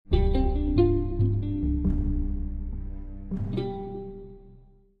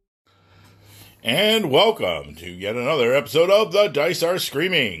And welcome to yet another episode of The Dice Are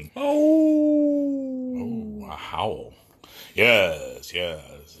Screaming. Oh, a howl. Yes.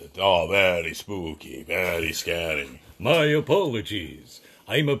 It's all very spooky, very scary. My apologies.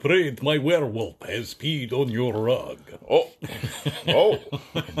 I'm afraid my werewolf has peed on your rug. Oh.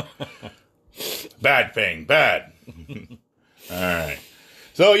 Bad thing, bad. All right.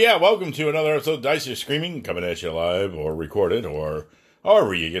 So, welcome to another episode of Dice Are Screaming, coming at you live or recorded or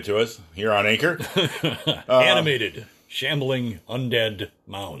however you get to us here on Anchor. Animated, shambling, undead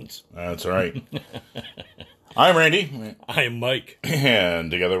mounds. That's right. I'm Randy. I'm Mike.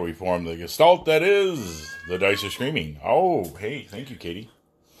 And together we form the gestalt that is The Dice Are Screaming. Oh, hey, thank you, Katie.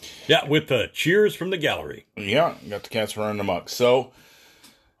 Yeah, with the cheers from the gallery. Yeah, got the cats running amok. So,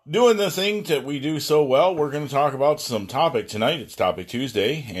 doing the thing that we do so well, we're going to talk about some topic tonight. It's Topic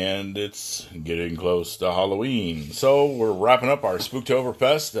Tuesday, and it's getting close to Halloween. So, we're wrapping up our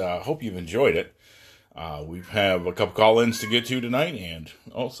Spooktoberfest. Hope you've enjoyed it. We have a couple call-ins to get to tonight, and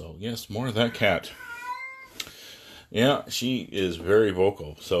also, yes, more of that cat. Yeah, she is very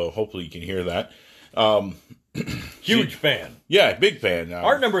vocal, so hopefully you can hear that. Huge fan. Yeah, big fan.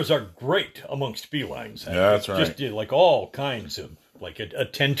 Our numbers are great amongst felines. That's right. Just like all kinds of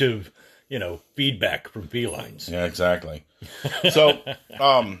attentive, feedback from felines. Yeah, exactly. So,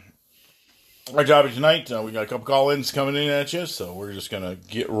 our job tonight, we got a couple call-ins coming in at you, so we're just going to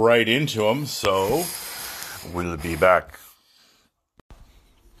get right into them. So, we'll be back.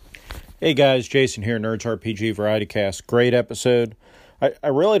 Hey guys, Jason here, Nerds RPG Variety Cast. Great episode. I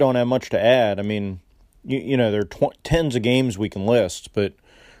really don't have much to add. I mean, there are tens of games we can list, but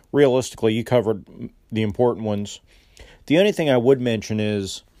realistically, you covered the important ones. The only thing I would mention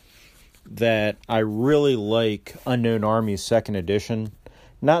is that I really like Unknown Armies 2nd Edition.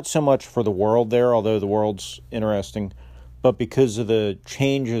 Not so much for the world there, although the world's interesting, but because of the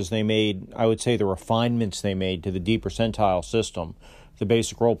changes they made, I would say the refinements they made to the D percentile system, the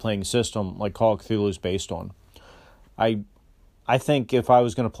basic role-playing system like Call of Cthulhu is based on. I think if I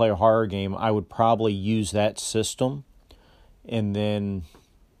was going to play a horror game, I would probably use that system and then,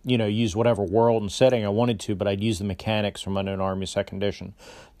 use whatever world and setting I wanted to, but I'd use the mechanics from Unknown Army 2nd Edition.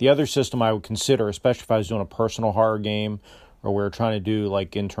 The other system I would consider, especially if I was doing a personal horror game or we were trying to do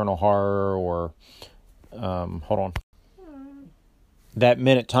like internal horror or, that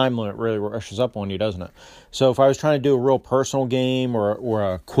minute time limit really rushes up on you, doesn't it? So if I was trying to do a real personal game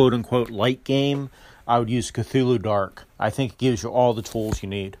or a quote-unquote light game, I would use Cthulhu Dark. I think it gives you all the tools you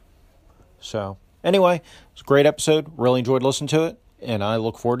need. So anyway, it was a great episode. Really enjoyed listening to it, and I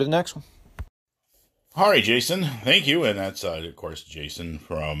look forward to the next one. All right, Jason. Thank you. And that's, of course, Jason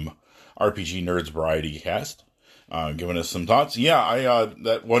from RPG Nerds Variety Cast, giving us some thoughts. Yeah,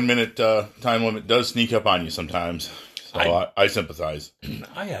 that 1 minute time limit does sneak up on you sometimes. So I sympathize.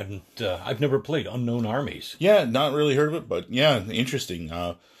 I haven't. I've never played Unknown Armies. Yeah, not really heard of it, but yeah, interesting.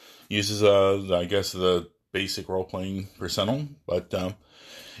 Uses I guess the basic role playing percentile, but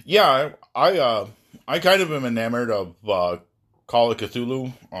I kind of am enamored of Call of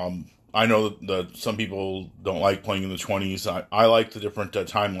Cthulhu. I know that some people don't like playing in the 20s. I like the different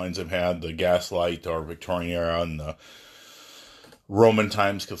timelines they've had, the Gaslight or Victorian era and the Roman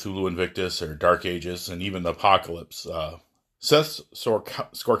times, Cthulhu Invictus, or Dark Ages, and even the Apocalypse. Seth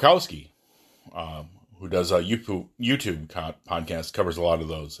Skorkowski, who does a YouTube podcast, covers a lot of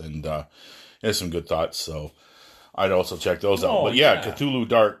those, and has some good thoughts, so I'd also check those out. But Cthulhu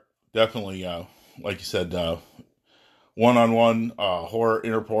Dark, definitely, like you said, one-on-one horror,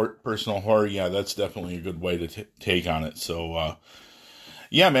 interpersonal horror, that's definitely a good way to take on it, so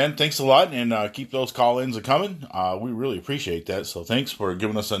man, thanks a lot, and keep those call-ins coming. We really appreciate that, so thanks for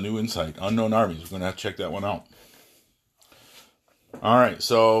giving us a new insight. Unknown Armies, we're going to have to check that one out. All right,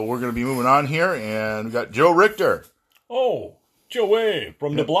 so we're going to be moving on here, and we got Joe Richter. Oh, Joey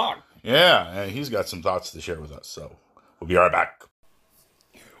from the block. Yeah, and he's got some thoughts to share with us, so we'll be right back.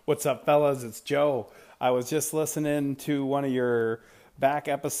 What's up, fellas? It's Joe. I was just listening to one of your back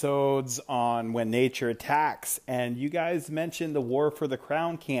episodes on When Nature Attacks, and you guys mentioned the War for the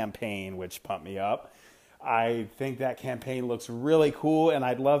Crown campaign, which pumped me up. I think that campaign looks really cool, and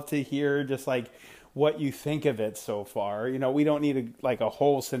I'd love to hear just what you think of it so far. We don't need a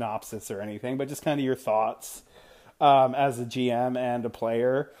whole synopsis or anything, but just kind of your thoughts as a GM and a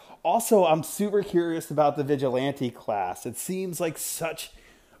player. Also, I'm super curious about the Vigilante class. It seems like such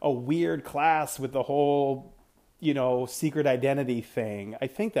a weird class with the whole secret identity thing. I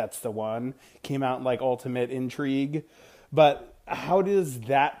think that's the one. Came out in Ultimate Intrigue. But how does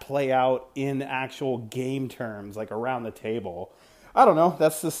that play out in actual game terms, around the table? I don't know.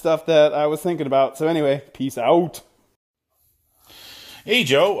 That's the stuff that I was thinking about. So anyway, peace out. Hey,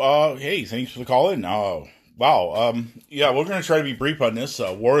 Joe. Hey, thanks for the call in. Wow. Yeah, we're going to try to be brief on this.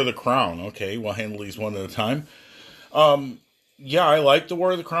 War of the Crown. Okay, we'll handle these one at a time. Yeah, I like the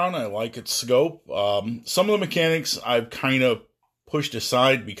War of the Crown. I like its scope. Some of the mechanics I've kind of pushed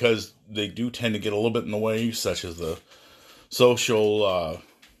aside because they do tend to get a little bit in the way, such as the social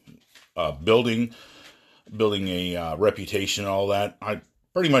building a reputation and all that. I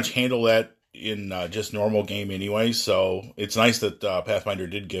pretty much handle that in just normal game anyway, so it's nice that Pathfinder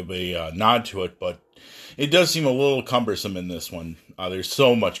did give a nod to it, but it does seem a little cumbersome in this one. There's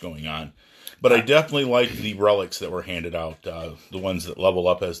so much going on. But I definitely like the relics that were handed out, the ones that level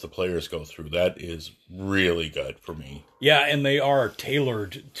up as the players go through. That is really good for me. Yeah, and they are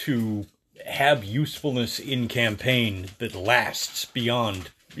tailored to have usefulness in campaign that lasts beyond,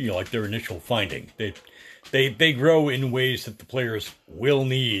 like their initial finding. They grow in ways that the players will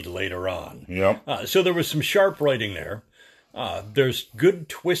need later on. Yep. So there was some sharp writing there. There's good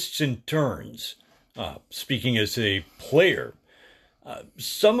twists and turns. Speaking as a player,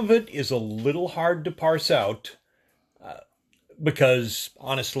 some of it is a little hard to parse out because,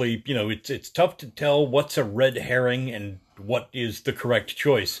 honestly, it's tough to tell what's a red herring and what is the correct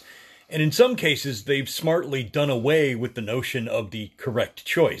choice. And in some cases, they've smartly done away with the notion of the correct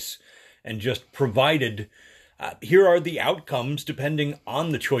choice and just provided, here are the outcomes depending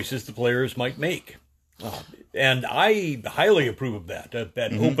on the choices the players might make. And I highly approve of that,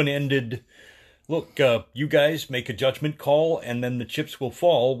 open-ended, look, you guys make a judgment call and then the chips will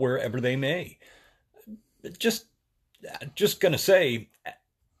fall wherever they may. Just going to say,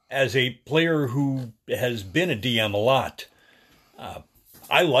 as a player who has been a DM a lot,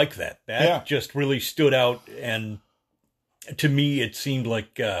 I like that. That just really stood out, and to me, it seemed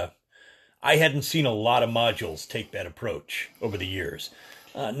like I hadn't seen a lot of modules take that approach over the years.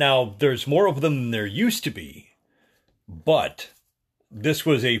 Now, there's more of them than there used to be, but this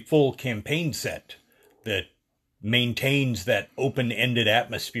was a full campaign set that maintains that open-ended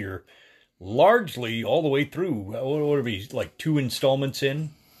atmosphere largely all the way through. What are we, like 2 installments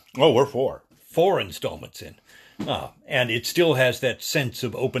in? Oh, we're 4. 4 installments in. And it still has that sense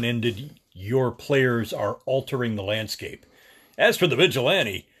of open-ended, your players are altering the landscape. As for the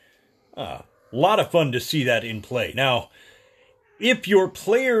Vigilante, a lot of fun to see that in play. Now, if your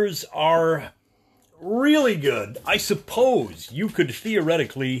players are really good, I suppose you could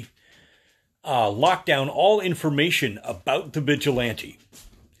theoretically lock down all information about the Vigilante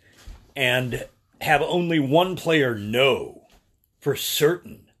and have only one player know for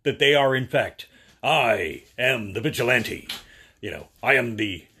certain that they are, in fact, I am the Vigilante. I am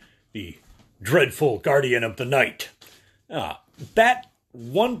the dreadful guardian of the night. That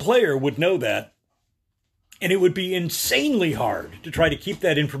one player would know that, and it would be insanely hard to try to keep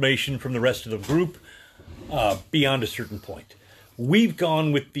that information from the rest of the group beyond a certain point. We've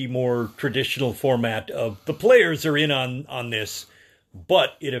gone with the more traditional format of the players are in on this,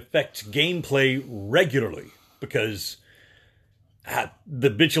 but it affects gameplay regularly because the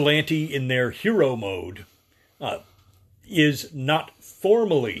Vigilante in their hero mode is not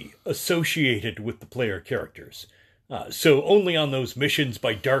formally associated with the player characters. So only on those missions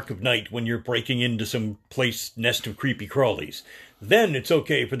by dark of night when you're breaking into some place nest of creepy crawlies, then it's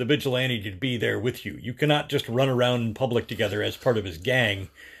okay for the Vigilante to be there with you. You cannot just run around in public together as part of his gang,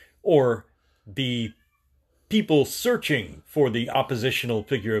 or the people searching for the oppositional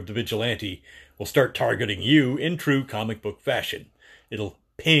figure of the Vigilante will start targeting you in true comic book fashion. It'll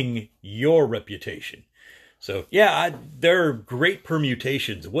ping your reputation. So, yeah, there are great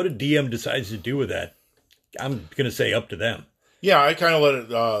permutations. What a DM decides to do with that, I'm going to say up to them. Yeah, I kind of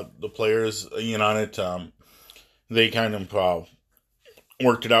let the players in on it. They kind of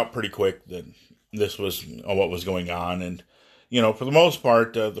worked it out pretty quick that this was what was going on. And, for the most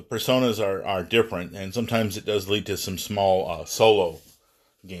part, the personas are different. And sometimes it does lead to some small solo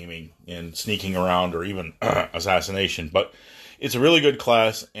gaming and sneaking around or even assassination. But it's a really good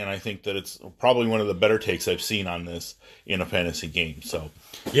class, and I think that it's probably one of the better takes I've seen on this in a fantasy game. So,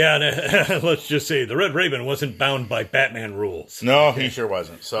 yeah, let's just say the Red Raven wasn't bound by Batman rules. No, he sure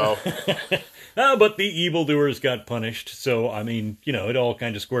wasn't. So, but the evildoers got punished. So, I mean, it all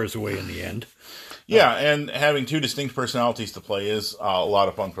kind of squares away in the end. Yeah, and having 2 distinct personalities to play is a lot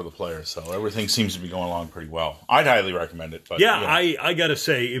of fun for the players. So everything seems to be going along pretty well. I'd highly recommend it. But yeah, I got to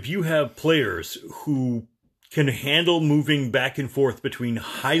say, if you have players who can handle moving back and forth between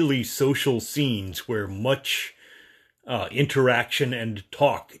highly social scenes where much interaction and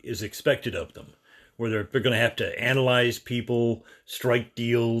talk is expected of them, where they're going to have to analyze people, strike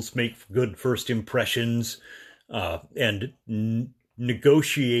deals, make good first impressions, and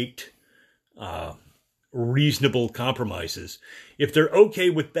negotiate reasonable compromises, if they're okay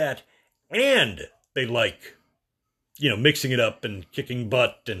with that and they like, mixing it up and kicking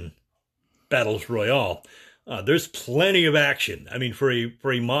butt and battles royale, there's plenty of action. I mean, for a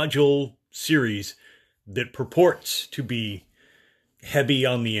module series that purports to be heavy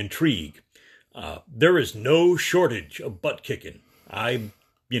on the intrigue, there is no shortage of butt kicking. The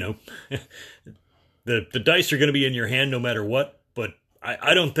dice are going to be in your hand no matter what, but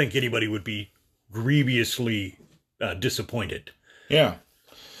I don't think anybody would be grievously disappointed. Yeah.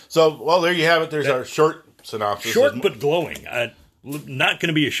 So, well, there you have it. There's our short synopsis. Short but glowing. Not going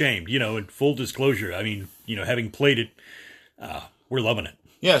to be ashamed, in full disclosure. I mean, having played it, we're loving it.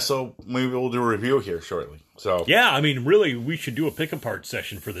 Yeah, so maybe we'll do a review here shortly. So yeah, I mean, really, we should do a pick-apart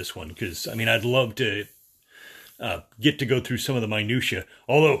session for this one, because, I mean, I'd love to get to go through some of the minutia.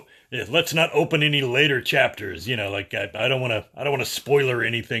 Although, let's not open any later chapters. I don't want to spoiler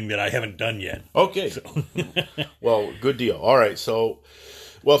anything that I haven't done yet. Okay. So. Well, good deal. All right. So,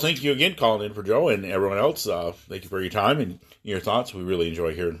 well, thank you again, calling in for Joe and everyone else. Thank you for your time and your thoughts. We really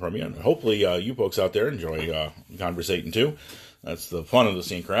enjoy hearing from you, and hopefully you folks out there enjoy conversating too. That's the fun of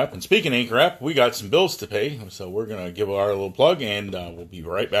the Ink Wrap. And speaking of Ink Wrap, we got some bills to pay, so we're going to give our little plug, and we'll be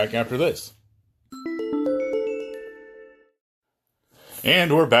right back after this.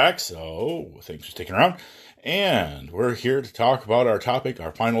 And we're back, so thanks for sticking around. And we're here to talk about our topic,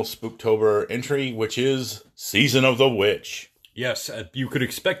 our final Spooktober entry, which is Season of the Witch. Yes, you could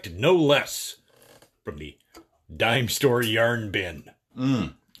expect no less from the Dime Store Yarn Bin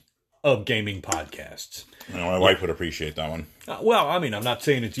of gaming podcasts. My wife would appreciate that one. Well, I mean, I'm not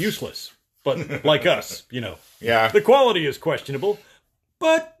saying it's useless, but like us, Yeah. The quality is questionable,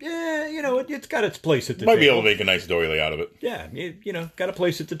 but, it's got its place at the Might table. be able to make a nice doily out of it. Yeah, got a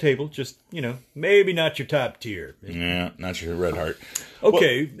place at the table, just, maybe not your top tier. Yeah, not your red heart.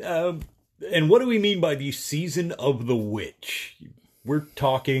 Okay, and what do we mean by the Season of the Witch? We're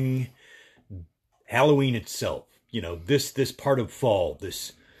talking Halloween itself. This part of fall,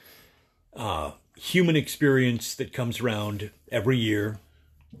 this human experience that comes around every year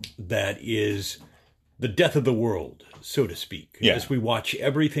that is the death of the world, so to speak. Yeah. As we watch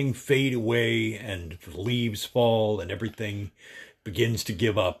everything fade away and leaves fall and everything begins to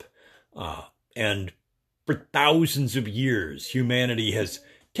give up. And for thousands of years, humanity has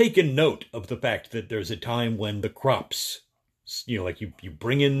taken note of the fact that there's a time when the crops, you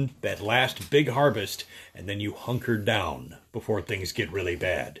bring in that last big harvest and then you hunker down before things get really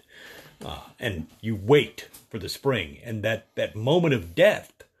bad. And you wait for the spring. And that moment of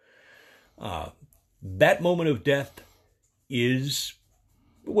death, is,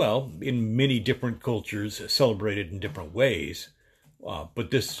 well, in many different cultures, celebrated in different ways. But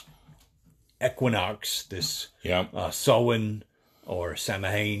this equinox, this Samhain or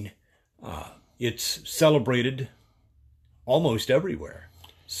Samhain, it's celebrated almost everywhere.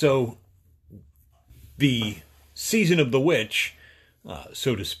 So the Season of the Witch,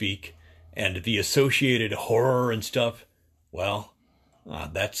 so to speak, and the associated horror and stuff, well,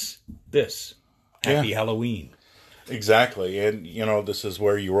 that's this. Happy Halloween. Exactly. And, this is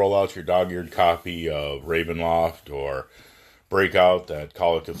where you roll out your dog-eared copy of Ravenloft or break out that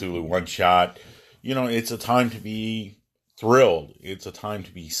Call of Cthulhu one-shot. It's a time to be thrilled. It's a time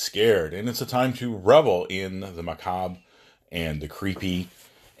to be scared. And it's a time to revel in the macabre and the creepy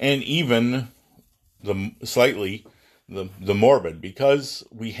and even the morbid, because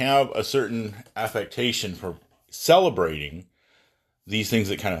we have a certain affectation for celebrating these things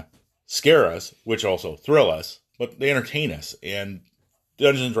that kind of scare us, which also thrill us, but they entertain us. And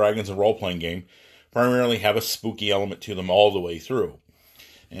Dungeons & Dragons, a role-playing game, primarily have a spooky element to them all the way through.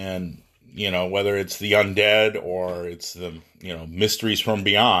 And, whether it's the undead or it's the, mysteries from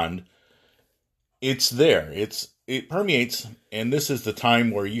beyond, it's there. It permeates, and this is the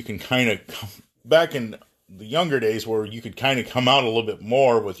time where you can kind of, back in the younger days, where you could kind of come out a little bit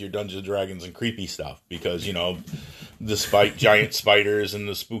more with your Dungeons & Dragons and creepy stuff, because, despite giant spiders and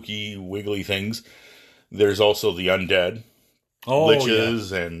the spooky wiggly things, there's also the undead,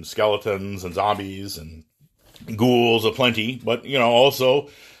 liches and skeletons and zombies and ghouls aplenty, but, also,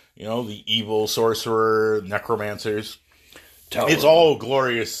 the evil sorcerer, necromancers. Totally. It's all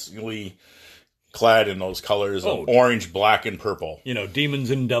gloriously clad in those colors of orange, black, and purple. Demons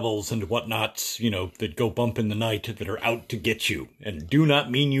and devils and whatnots, that go bump in the night, that are out to get you and do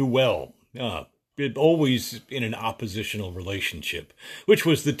not mean you well. Always in an oppositional relationship, which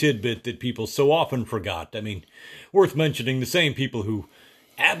was the tidbit that people so often forgot. I mean, worth mentioning, the same people who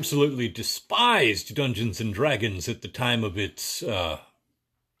absolutely despised Dungeons & Dragons at the time of its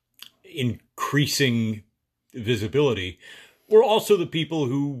increasing visibility were also the people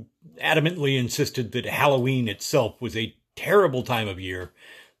who adamantly insisted that Halloween itself was a terrible time of year,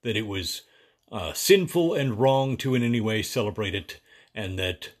 that it was sinful and wrong to in any way celebrate it, and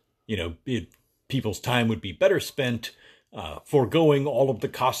that, people's time would be better spent foregoing all of the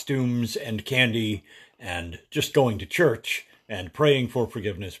costumes and candy and just going to church and praying for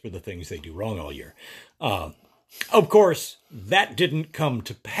forgiveness for the things they do wrong all year. Of course, that didn't come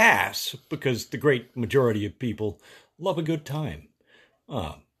to pass because the great majority of people love a good time.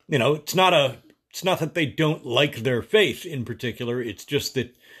 It's not that they don't like their faith in particular. It's just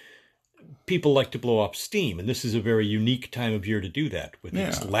that people like to blow off steam, and this is a very unique time of year to do that with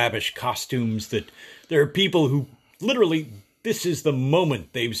its lavish costumes. That there are people who literally, this is the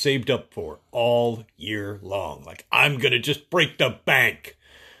moment they've saved up for all year long. Like, I'm gonna just break the bank.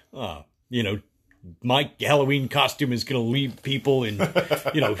 My Halloween costume is going to leave people in,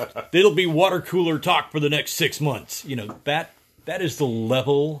 it'll be water cooler talk for the next 6 months. That is the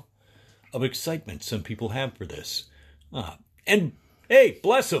level of excitement some people have for this. And hey,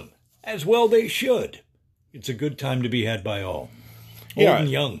 bless them, as well they should. It's a good time to be had by all, old and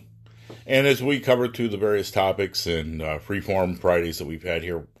young. And as we covered through the various topics and Freeform Fridays that we've had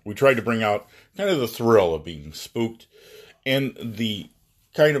here, we tried to bring out kind of the thrill of being spooked and the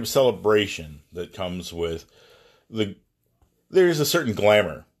kind of celebration that comes with there's a certain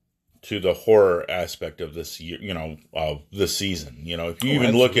glamour to the horror aspect of this year, of this season. If you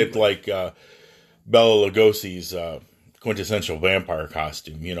even look at like Bela Lugosi's quintessential vampire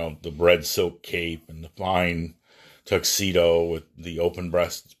costume, the red silk cape and the fine tuxedo with the open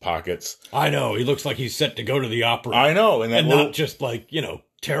breast pockets. I know, he looks like he's set to go to the opera. I know, and not just like,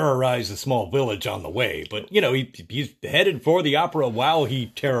 terrorize a small village on the way, but he's headed for the opera while he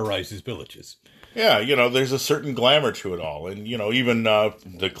terrorizes villages. Yeah, there's a certain glamour to it all, and even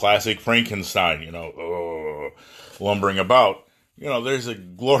the classic Frankenstein, lumbering about. There's a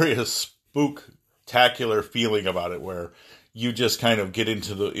glorious spooktacular feeling about it where you just kind of get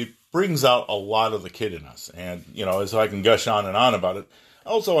into it brings out a lot of the kid in us, and as I can gush on and on about it, I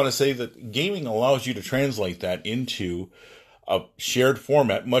also want to say that gaming allows you to translate that into a shared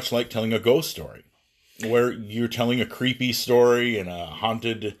format, much like telling a ghost story, where you're telling a creepy story in a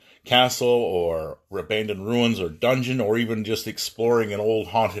haunted castle or abandoned ruins or dungeon, or even just exploring an old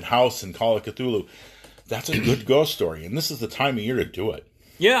haunted house in Call of Cthulhu. That's a good ghost story, and this is the time of year to do it.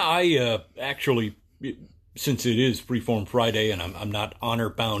 Yeah, I actually, since it is Freeform Friday, and I'm not honor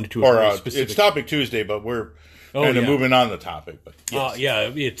bound to a very specific... It's Topic Tuesday, but we're kind of moving on the topic. But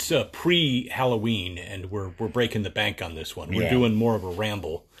yes. It's pre-Halloween, and we're breaking the bank on this one. We're doing more of a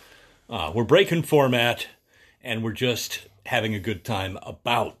ramble. We're breaking format, and we're just having a good time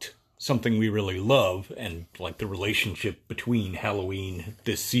about something we really love, and like the relationship between Halloween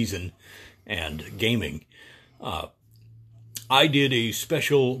this season and gaming. I did a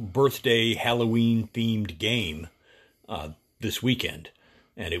special birthday Halloween-themed game this weekend,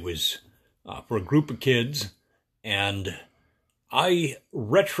 and it was for a group of kids, and I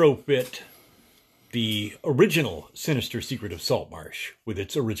retrofit the original Sinister Secret of Saltmarsh with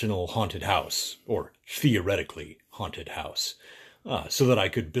its original haunted house, or theoretically haunted house, so that I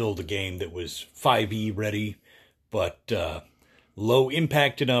could build a game that was 5e ready, but low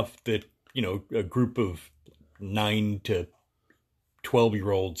impact enough that, a group of 9 to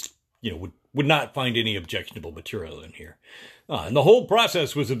 12-year-olds, would not find any objectionable material in here. And the whole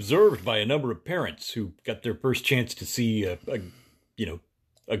process was observed by a number of parents who got their first chance to see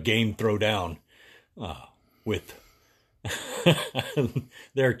a game throw down with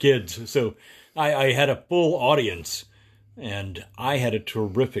their kids. So I had a full audience, and I had a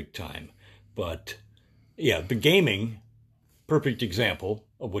terrific time. But yeah, the gaming, perfect example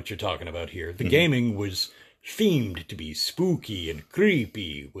of what you're talking about here. The gaming was themed to be spooky and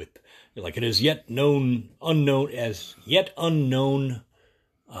creepy, with like an as yet unknown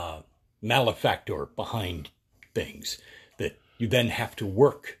malefactor behind things that you then have to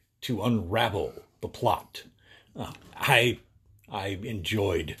work to unravel the plot. I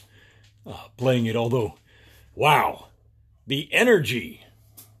enjoyed playing it, although, wow, the energy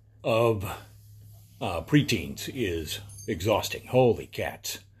of preteens is exhausting. Holy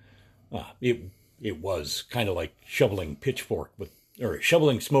cats. It was kind of like shoveling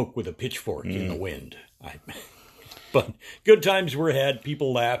smoke with a pitchfork in the wind. But good times were had.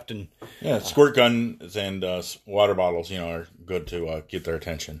 People laughed, and squirt guns and water bottles, are good to get their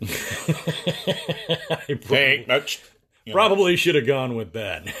attention. Probably should have gone with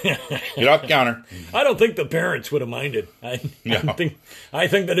that. Get off the counter. I don't think the parents would have minded. I think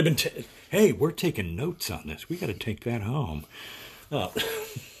that'd have been. Hey, we're taking notes on this. We got to take that home.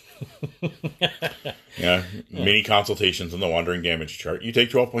 Yeah, mini consultations on the wandering damage chart. You take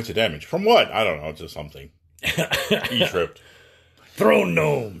 12 points of damage. From what? I don't know, just something. You tripped. Throne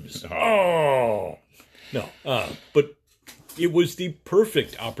gnomes. Oh. No, but it was the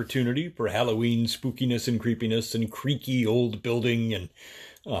perfect opportunity for Halloween spookiness and creepiness and creaky old building and,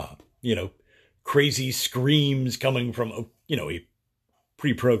 crazy screams coming from, a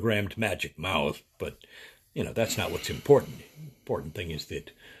pre-programmed magic mouth. But, that's not what's important. The important thing is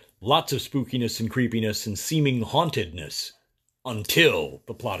that lots of spookiness and creepiness and seeming hauntedness until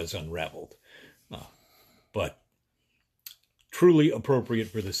the plot is unraveled. But truly appropriate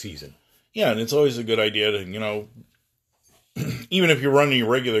for the season. Yeah, and it's always a good idea to, even if you're running a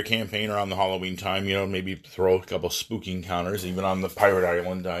regular campaign around the Halloween time, maybe throw a couple spooky encounters. Even on the Pirate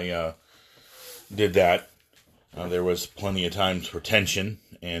Island, I did that. There was plenty of times for tension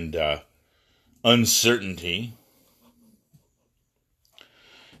and uncertainty.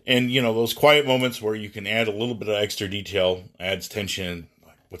 And, those quiet moments where you can add a little bit of extra detail adds tension.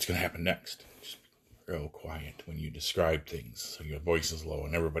 Like, what's going to happen next? Just be real quiet when you describe things. So your voice is low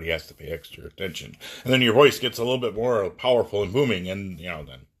and everybody has to pay extra attention. And then your voice gets a little bit more powerful and booming. And,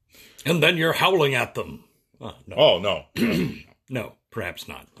 then. And then you're howling at them. No. Oh, no. No, perhaps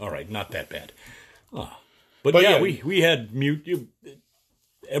not. All right, not that bad. But yeah, we had mute.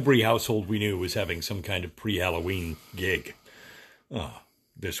 Every household we knew was having some kind of pre-Halloween gig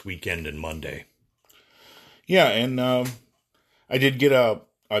this weekend and Monday. Yeah, and I did get a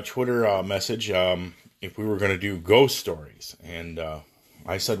Twitter message if we were going to do ghost stories. And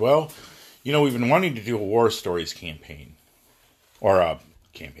I said, well, we've been wanting to do a war stories campaign. Or a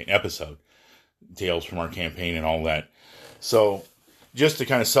campaign episode. Tales from our campaign and all that. So, just to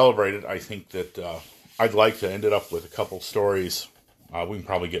kind of celebrate it, I think that I'd like to end it up with a couple stories. We can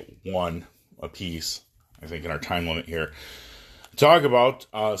probably get one a piece, I think, in our time limit here. Talk about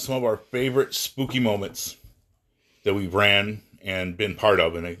some of our favorite spooky moments that we've ran and been part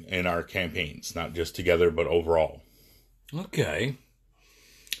of in our campaigns. Not just together, but overall. Okay.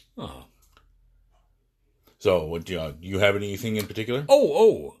 Oh. So, do you have anything in particular?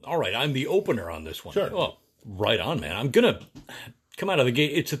 Oh, all right. I'm the opener on this one. Sure. Oh, right on, man. I'm going to come out of the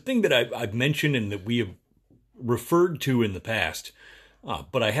gate. It's a thing that I've mentioned and that we have referred to in the past,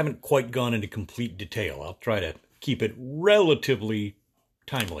 but I haven't quite gone into complete detail. I'll try to keep it relatively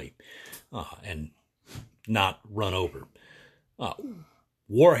timely and not run over.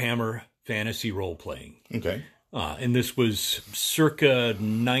 Warhammer fantasy role-playing. Okay. And this was circa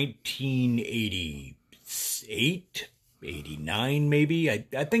 1988, 89 maybe. I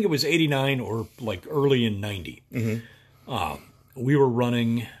think it was 89 or like early in 90. Mm-hmm. We were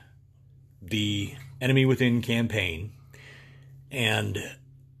running the Enemy Within campaign, and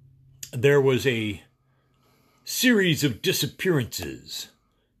there was a series of disappearances,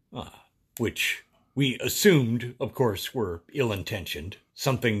 which we assumed, of course, were ill-intentioned.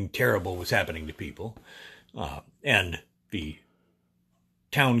 Something terrible was happening to people, and the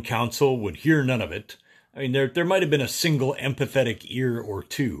town council would hear none of it. I mean, there might have been a single empathetic ear or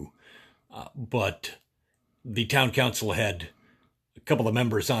two, but the town council had a couple of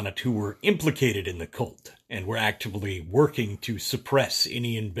members on it who were implicated in the cult and were actively working to suppress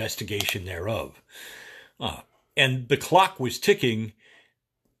any investigation thereof. And the clock was ticking,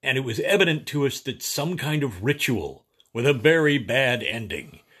 and it was evident to us that some kind of ritual with a very bad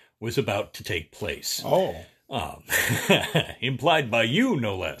ending was about to take place. Oh. Implied by you,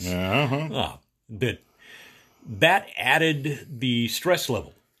 no less. Uh-huh. That added the stress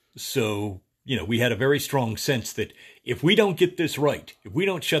level. So, we had a very strong sense that if we don't get this right, if we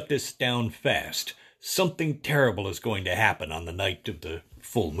don't shut this down fast, something terrible is going to happen on the night of the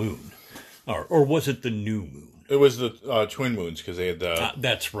full moon. Or was it the new moon? It was the twin moons, because they had the...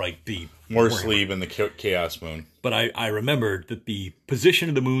 that's right, the... Morrsleeve and the Chaos Moon. But I remembered that the position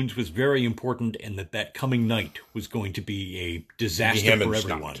of the moons was very important and that coming night was going to be a disaster for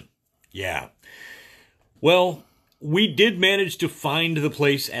everyone. Yeah. Well, we did manage to find the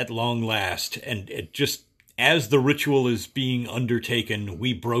place at long last, and it just... As the ritual is being undertaken,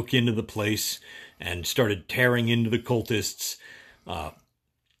 we broke into the place and started tearing into the cultists.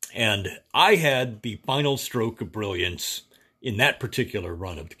 And I had the final stroke of brilliance in that particular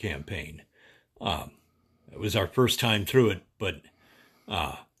run of the campaign. It was our first time through it, but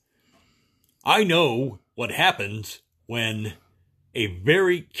I know what happens when a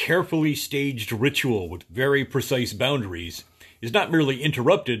very carefully staged ritual with very precise boundaries is not merely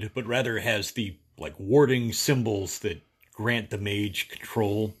interrupted, but rather has the warding symbols that grant the mage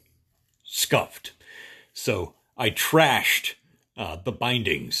control scuffed. So I trashed the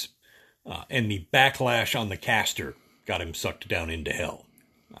bindings, and the backlash on the caster got him sucked down into hell.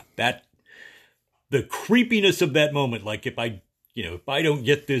 That the creepiness of that moment, like if I don't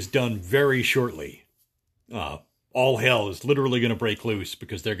get this done very shortly, all hell is literally going to break loose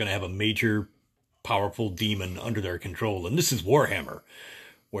because they're going to have a major, powerful demon under their control. And this is Warhammer,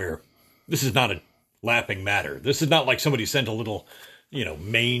 where this is not a laughing matter. This is not like somebody sent a little,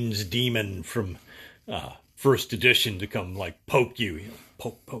 Maine's demon from first edition to come like poke you,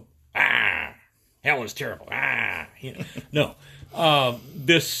 poke. Hell is terrible. No.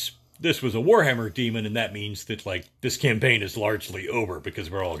 This was a Warhammer demon, and that means that like this campaign is largely over because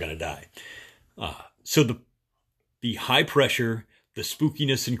we're all going to die. So the high pressure, the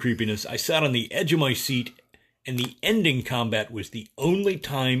spookiness and creepiness, I sat on the edge of my seat, and the ending combat was the only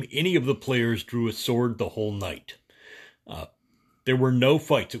time any of the players drew a sword the whole night. There were no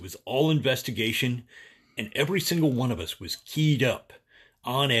fights. It was all investigation, and every single one of us was keyed up,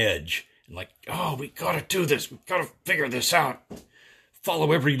 on edge, and like, oh, we gotta do this. We gotta figure this out.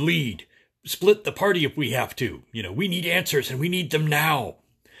 Follow every lead. Split the party if we have to. We need answers, and we need them now.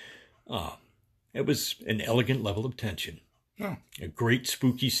 It was an elegant level of tension. Oh. A great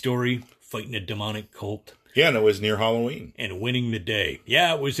spooky story, fighting a demonic cult. Yeah, and it was near Halloween. And winning the day.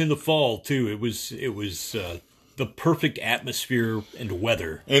 Yeah, it was in the fall, too. It was the perfect atmosphere and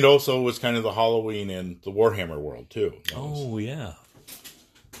weather. And also it was kind of the Halloween in the Warhammer world, too. Yeah.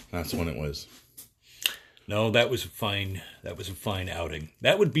 That's when it was. No, that was a fine outing.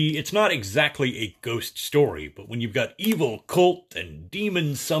 It's not exactly a ghost story, but when you've got evil cult and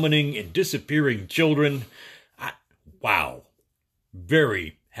demon summoning and disappearing children, wow.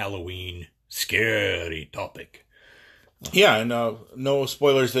 Very Halloween, scary topic. Yeah, and no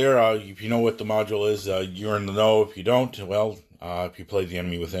spoilers there. If you know what the module is, you're in the know. If you don't, well, if you played The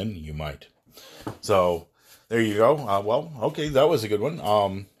Enemy Within, you might. So, there you go. Well, okay, that was a good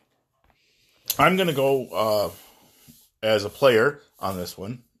one. I'm going to go as a player on this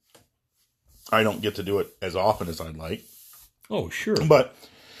one. I don't get to do it as often as I'd like. Oh, sure. But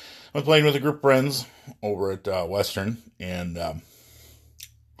I'm playing with a group of friends over at Western, and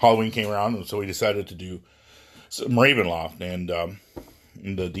Halloween came around, and so we decided to do some Ravenloft, and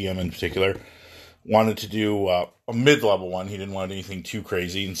the DM in particular wanted to do a mid-level one. He didn't want anything too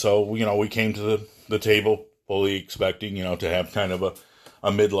crazy, and so we came to the table fully expecting to have kind of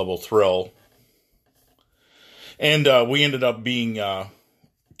a mid-level thrill. And we ended up being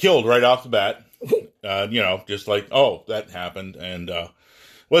killed right off the bat. Just like, oh, that happened. And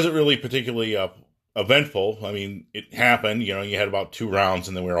wasn't really particularly eventful. I mean, it happened. You had about 2 rounds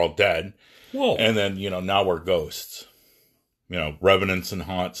and then we were all dead. Whoa. And then, now we're ghosts. Revenants and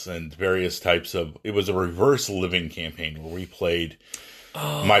haunts and various types of... It was a reverse living campaign where we played...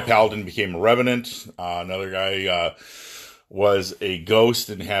 My paladin became a revenant. Another guy... was a ghost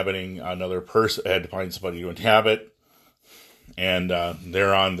inhabiting another person, had to find somebody to inhabit, and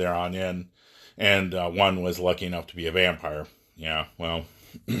they're on in, and one was lucky enough to be a vampire. Yeah, well.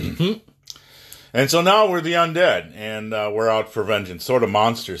 And so now we're the undead, and we're out for vengeance, sort of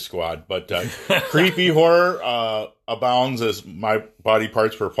Monster Squad, but creepy horror abounds as my body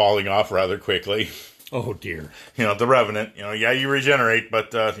parts were falling off rather quickly. Oh, dear. The Revenant, yeah, you regenerate,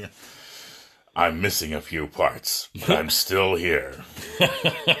 but... I'm missing a few parts, but I'm still here.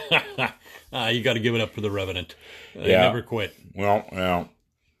 You got to give it up for the Revenant. They Yeah. never quit. Well, and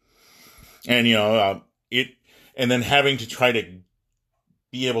and then having to try to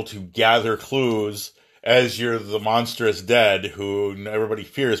be able to gather clues as you're the monstrous dead who everybody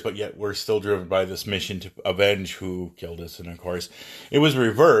fears, but yet we're still driven by this mission to avenge who killed us. And of course, it was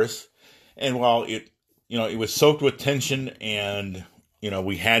reverse. And while it was soaked with tension and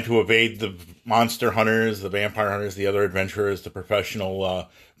we had to evade the monster hunters, the vampire hunters, the other adventurers, the professional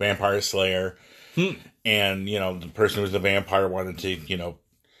vampire slayer. And, the person who was the vampire wanted to,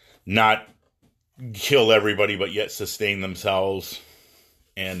 not kill everybody, but yet sustain themselves.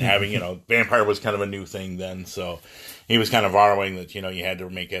 And having, vampire was kind of a new thing then. So he was kind of borrowing that, you had to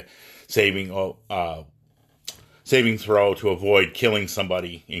make a saving throw to avoid killing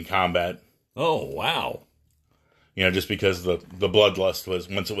somebody in combat. Oh, wow. Just because the bloodlust was,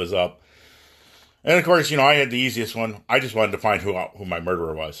 once it was up. And of course, I had the easiest one. I just wanted to find who my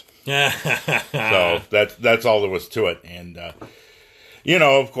murderer was. So that's all there was to it. And,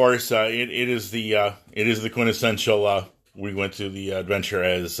 of course, it is the quintessential, we went to the adventure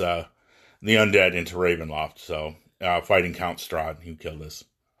as the undead into Ravenloft. So, fighting Count Strahd, who killed us.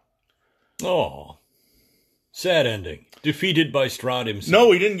 Oh. Sad ending. Defeated by Strahd himself. No,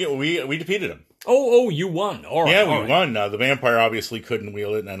 we didn't we defeated him. Oh, you won. All right. Yeah, we won. The vampire obviously couldn't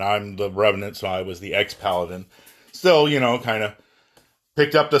wield it, and I'm the Revenant, so I was the ex-paladin. Still, kind of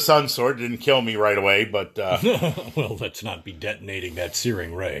picked up the sun sword. Didn't kill me right away, but Well, let's not be detonating that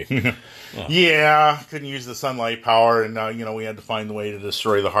searing ray. yeah, couldn't use the sunlight power, and we had to find the way to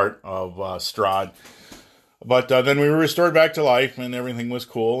destroy the heart of Strahd. But then we were restored back to life, and everything was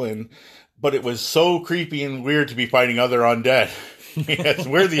cool. But it was so creepy and weird to be fighting other undead. Yes,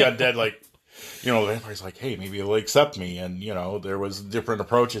 we're the undead, like, the vampire's like, hey, maybe they'll accept me. And, there was different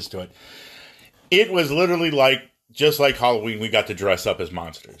approaches to it. It was literally just like Halloween, we got to dress up as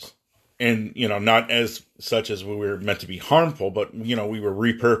monsters. And, not as such as we were meant to be harmful, but, we were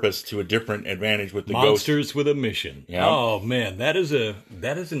repurposed to a different advantage with the Monsters with a mission. Yeah. Oh, man, that is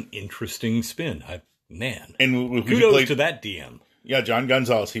an interesting spin. And kudos to that DM. Yeah, John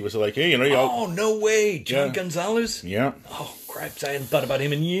Gonzalez. He was like, hey, oh, no way. John Gonzalez? Yeah. Oh, crap. I hadn't thought about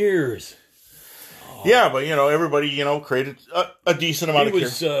him in years. Oh. Yeah, but, everybody, created a decent amount of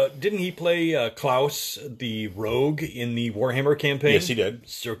characters. Didn't he play Klaus, the rogue, in the Warhammer campaign? Yes, he did.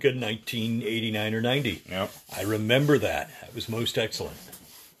 Circa 1989 or 90. Yeah. I remember that. That was most excellent.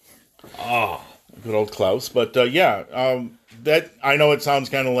 Good old Klaus. But, that, I know it sounds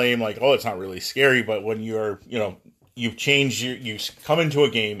kind of lame, like, oh, it's not really scary, but when you're, you've changed you come into a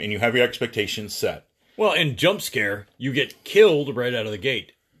game and you have your expectations set. Well, in Jump Scare, you get killed right out of the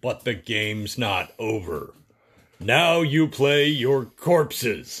gate, but the game's not over. Now you play your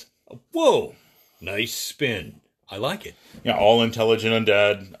corpses. Whoa, nice spin. I like it. Yeah, all intelligent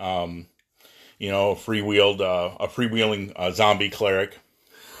undead. A freewheeling zombie cleric.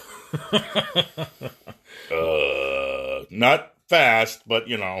 Not fast, but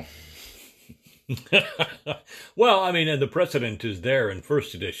Well, and the precedent is there in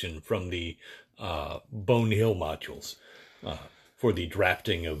first edition from the Bone Hill modules for the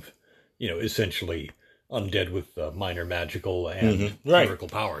drafting of, essentially undead with minor magical and clerical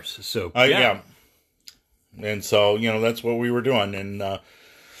powers. So, yeah. And so, that's what we were doing. And, I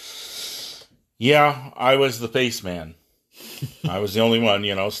was the face man. I was the only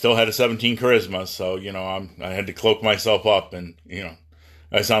one, still had a 17 charisma. So, I had to cloak myself up and,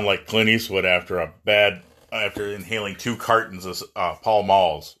 I sound like Clint Eastwood after inhaling 2 cartons of Pall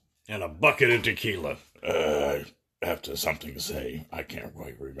Malls. And a bucket of tequila. I have something to say. I can't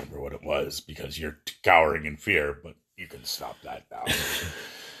quite remember what it was because you're cowering in fear, but you can stop that now.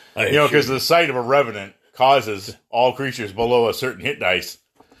 Because the sight of a revenant causes all creatures below a certain hit dice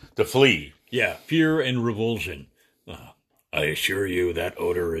to flee. Yeah, fear and revulsion. I assure you that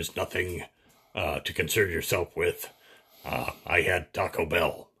odor is nothing to concern yourself with. I had Taco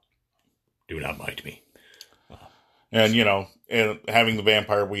Bell. Do not mind me. And, and having the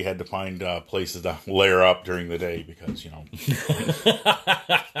vampire, we had to find places to lair up during the day because,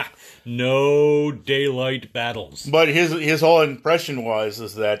 No daylight battles. But his whole impression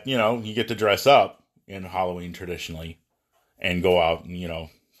is that, you get to dress up in Halloween traditionally and go out and,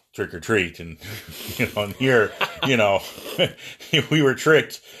 trick or treat. And, and here, we were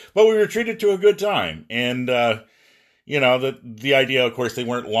tricked, but we were treated to a good time. And, the idea, of course, they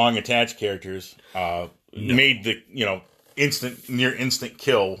weren't long attached characters, made the, near instant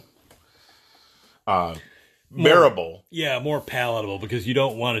kill, bearable. More palatable because you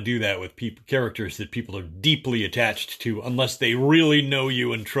don't want to do that with characters that people are deeply attached to unless they really know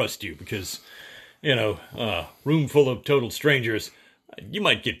you and trust you because, room full of total strangers, you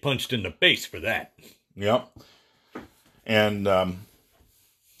might get punched in the face for that. Yep. And,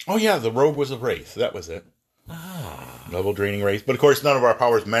 the rogue was a wraith. That was it. Level draining wraith. But, of course, none of our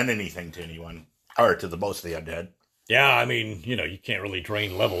powers meant anything to anyone. Or to most of the undead. Yeah, you can't really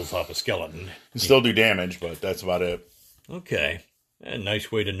drain levels off a skeleton. You can still do damage, but that's about it. Okay. A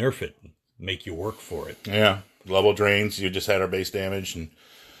nice way to nerf it. Make you work for it. Yeah. Level drains. You just had our base damage and,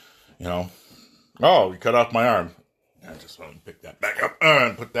 you cut off my arm. I just want to pick that back up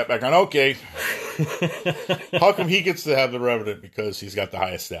and put that back on. Okay. How come he gets to have the Revenant? Because he's got the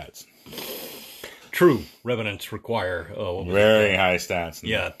highest stats. True. Revenants require very high stats.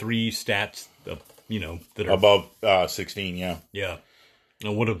 Yeah, 3 stats, that are above 16, yeah. Yeah.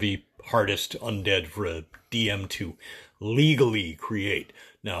 And one of the hardest undead for a DM to legally create.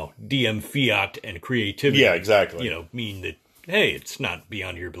 Now, DM fiat and creativity, yeah, exactly. Mean that, hey, it's not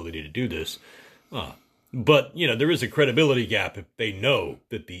beyond your ability to do this. But, there is a credibility gap if they know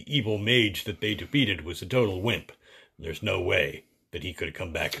that the evil mage that they defeated was a total wimp. There's no way that he could have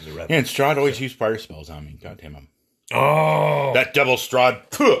come back as a revenant. Yeah, and Strahd always used fire spells on me. God damn him. Oh! That devil Strahd.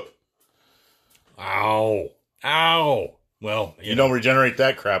 Ow. Ow. Well, you don't regenerate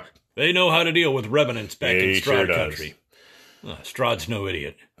that crap. They know how to deal with revenants back in Strahd sure country. Strahd's no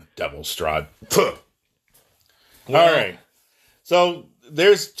idiot. Devil Strahd. Well, all right. So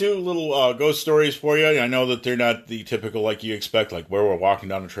there's two little ghost stories for you. I know that they're not the typical like you expect, like where we're walking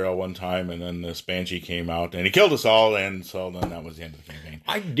down the trail one time and then this banshee came out and he killed us all, and so then that was the end of the campaign.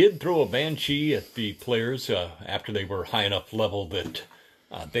 I did throw a banshee at the players after they were high enough level that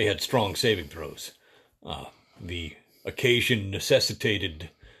they had strong saving throws. The occasion necessitated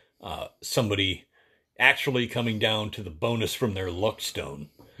somebody actually coming down to the bonus from their luck stone.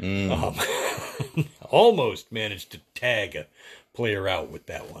 Almost managed to tag a player out with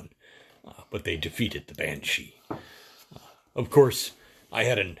that one, but they defeated the banshee. Of course, I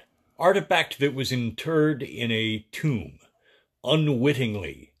had an artifact that was interred in a tomb,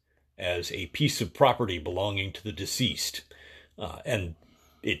 unwittingly, as a piece of property belonging to the deceased. And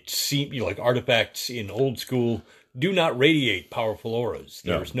it seemed like artifacts in old school do not radiate powerful auras.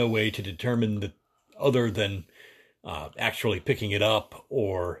 There's no way to determine that other than actually picking it up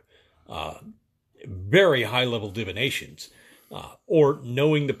or very high-level divinations or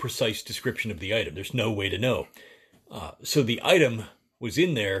knowing the precise description of the item. There's no way to know. So the item was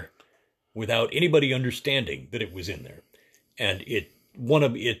in there without anybody understanding that it was in there. And one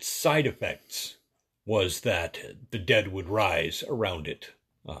of its side effects was that the dead would rise around it.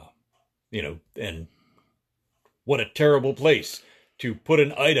 And what a terrible place to put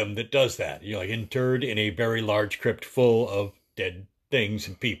an item that does that. You're like interred in a very large crypt full of dead things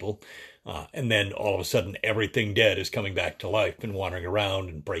and people. And then all of a sudden everything dead is coming back to life and wandering around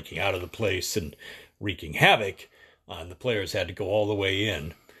and breaking out of the place and wreaking havoc. And the players had to go all the way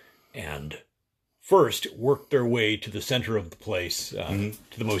in and first work their way to the center of the place, to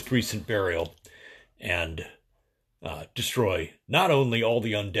the most recent burial, and destroy not only all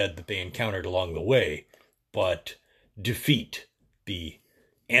the undead that they encountered along the way, but defeat the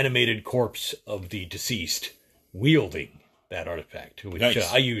animated corpse of the deceased wielding that artifact, which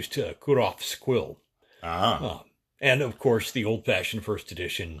I used Kuroth's quill. And of course, the old-fashioned first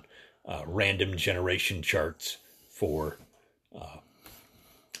edition random generation charts for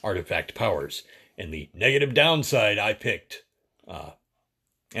artifact powers. And the negative downside I picked,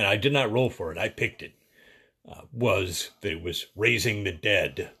 and I did not roll for it, I picked it, was that it was raising the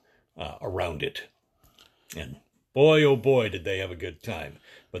dead around it. And boy, oh boy, did they have a good time.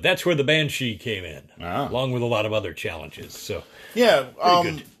 But that's where the Banshee came in, along with a lot of other challenges. So yeah,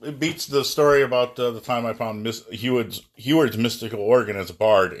 it beats the story about the time I found Heward's mystical organ as a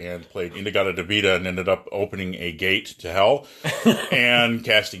bard and played Indigata Devita and ended up opening a gate to hell and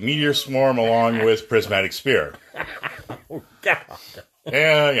casting Meteor Swarm along with Prismatic Spear. Oh, God.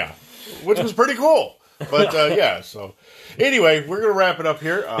 Yeah, which was pretty cool. But yeah, so anyway, we're going to wrap it up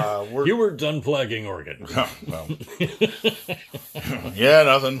here. Heward's unflagging organ. Well, yeah,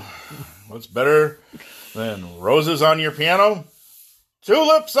 nothing. What's better than roses on your piano?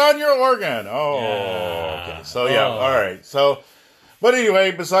 Tulips on your organ. Oh, okay. So yeah, all right. So, but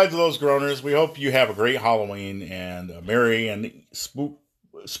anyway, besides those groaners, we hope you have a great Halloween and a merry and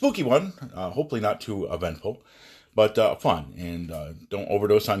spooky one. Hopefully not too eventful. But fun, and don't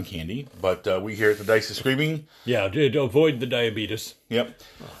overdose on candy. But we here at the Dice is Screaming. Yeah, avoid the diabetes. Yep.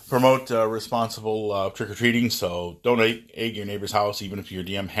 Promote responsible trick-or-treating, so don't egg your neighbor's house, even if your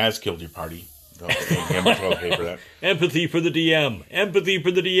DM has killed your party. Don't egg him, it's okay for that. Empathy for the DM. Empathy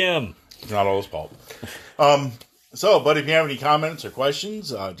for the DM. It's not all his fault. But if you have any comments or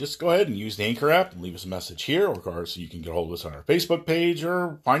questions, just go ahead and use the Anchor app and leave us a message here. Or, of course, you can get a hold of us on our Facebook page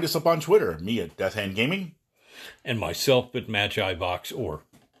or find us up on Twitter. Me at Death Hand Gaming. And myself at Magi Vox or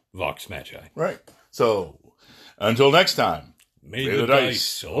Vox Magi. Right. So, until next time, may the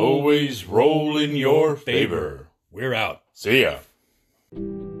dice always roll in your favor. We're out. See ya.